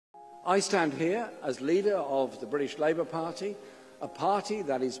I stand here as leader of the British Labour Party, a party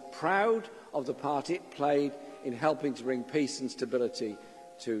that is proud of the part it played in helping to bring peace and stability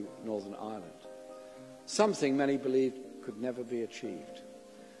to Northern Ireland, something many believed could never be achieved.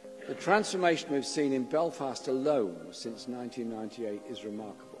 The transformation we've seen in Belfast alone since 1998 is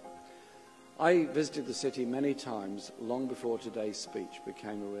remarkable. I visited the city many times long before today's speech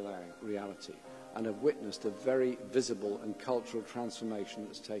became a reality, and have witnessed a very visible and cultural transformation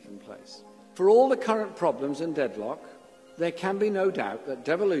that's taken place. For all the current problems and deadlock, there can be no doubt that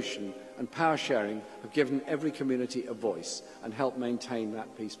devolution and power sharing have given every community a voice and helped maintain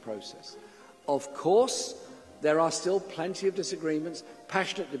that peace process. Of course, there are still plenty of disagreements,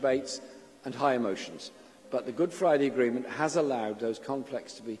 passionate debates and high emotions, but the Good Friday Agreement has allowed those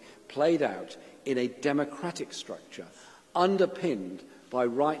conflicts to be played out in a democratic structure, underpinned by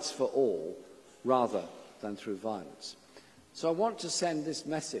rights for all, rather than through violence. So I want to send this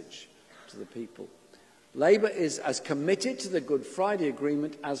message to the people. Labour is as committed to the Good Friday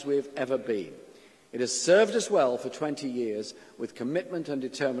Agreement as we have ever been. It has served us well for 20 years, with commitment and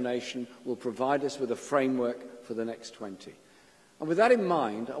determination will provide us with a framework for the next 20. And with that in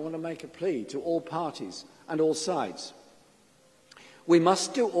mind, I want to make a plea to all parties and all sides. We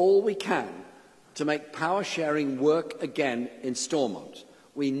must do all we can to make power sharing work again in Stormont.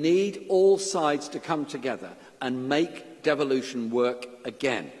 We need all sides to come together and make devolution work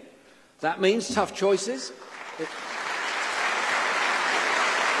again. That means tough choices.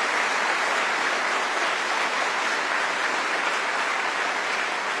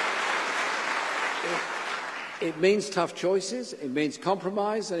 It means tough choices, it means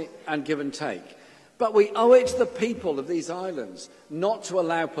compromise and give and take. But we owe it to the people of these islands not to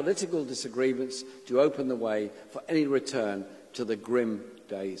allow political disagreements to open the way for any return to the grim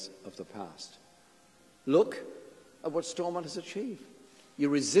days of the past. Look at what Stormont has achieved. You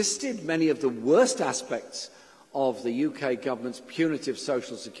resisted many of the worst aspects of the UK government's punitive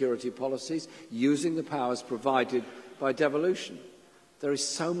social security policies, using the powers provided by devolution. There is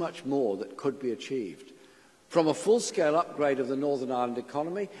so much more that could be achieved, from a full-scale upgrade of the Northern Ireland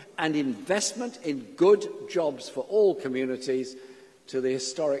economy and investment in good jobs for all communities to the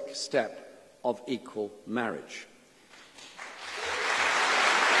historic step of equal marriage.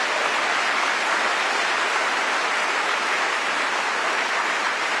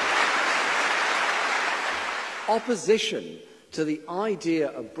 Opposition to the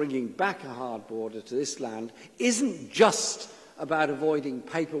idea of bringing back a hard border to this land isn't just about avoiding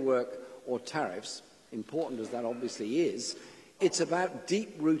paperwork or tariffs, important as that obviously is. It's about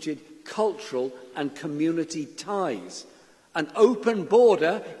deep-rooted cultural and community ties. An open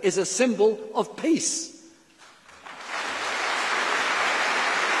border is a symbol of peace.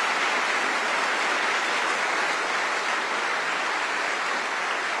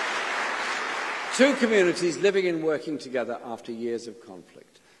 Two communities living and working together after years of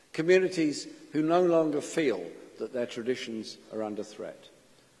conflict. Communities who no longer feel that their traditions are under threat.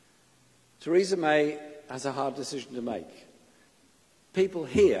 Theresa May has a hard decision to make. People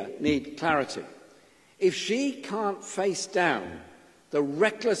here need clarity. If she can't face down the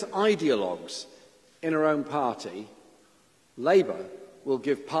reckless ideologues in her own party, Labour will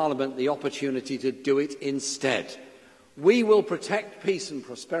give Parliament the opportunity to do it instead. We will protect peace and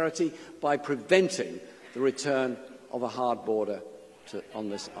prosperity by preventing the return of a hard border on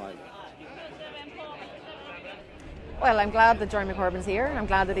this island. Well, I'm glad that Jeremy Corbyn's here. I'm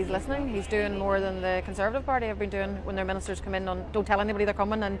glad that he's listening. He's doing more than the Conservative Party have been doing when their ministers come in on don't tell anybody they're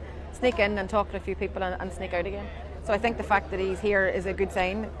coming and sneak in and talk to a few people and sneak out again. So I think the fact that he's here is a good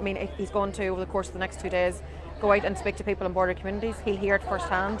sign. I mean, he's going to, over the course of the next 2 days, go out and speak to people in border communities. He'll hear it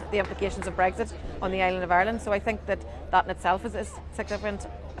firsthand, the implications of Brexit on the island of Ireland. So I think that that in itself is significant.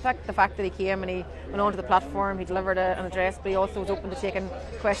 In fact, the fact that he came and he went onto the platform, he delivered an address, but he also was open to taking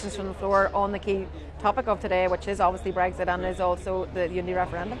questions from the floor on the key topic of today, which is obviously Brexit and is also the unity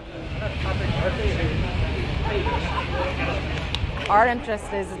referendum. Our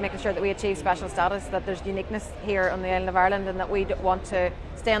interest is making sure that we achieve special status, that there's uniqueness here on the island of Ireland, and that we want to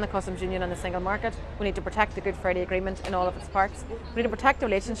stay in the customs union and the single market. We need to protect the Good Friday Agreement in all of its parts. We need to protect the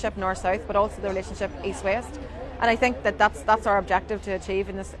relationship north-south, but also the relationship east-west. And I think that that's our objective to achieve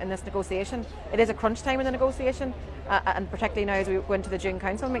in this negotiation. It is a crunch time in the negotiation, and particularly now as we go into the June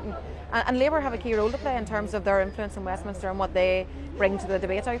Council meeting. And Labour have a key role to play in terms of their influence in Westminster and what they bring to the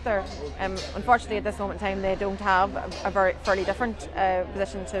debate out there. Unfortunately, at this moment in time, they don't have a fairly different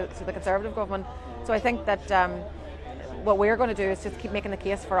position to the Conservative government. So I think that what we're going to do is just keep making the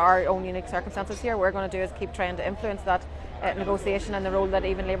case for our own unique circumstances here. What we're going to do is keep trying to influence that negotiation and the role that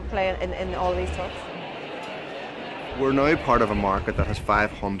even Labour play in all of these talks. We're now part of a market that has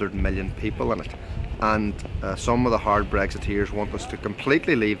 500 million people in it, and some of the hard Brexiteers want us to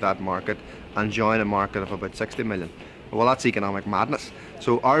completely leave that market and join a market of about 60 million. Well, that's economic madness.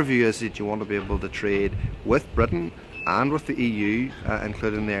 So our view is that you want to be able to trade with Britain and with the EU,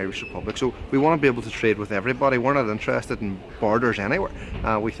 including the Irish Republic. So we want to be able to trade with everybody. We're not interested in borders anywhere.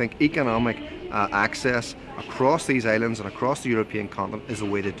 We think economic access across these islands and across the European continent is the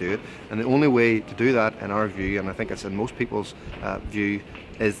way to do it. And the only way to do that, in our view, and I think it's in most people's view,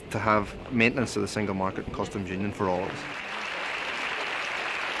 is to have maintenance of the single market and customs union for all of us.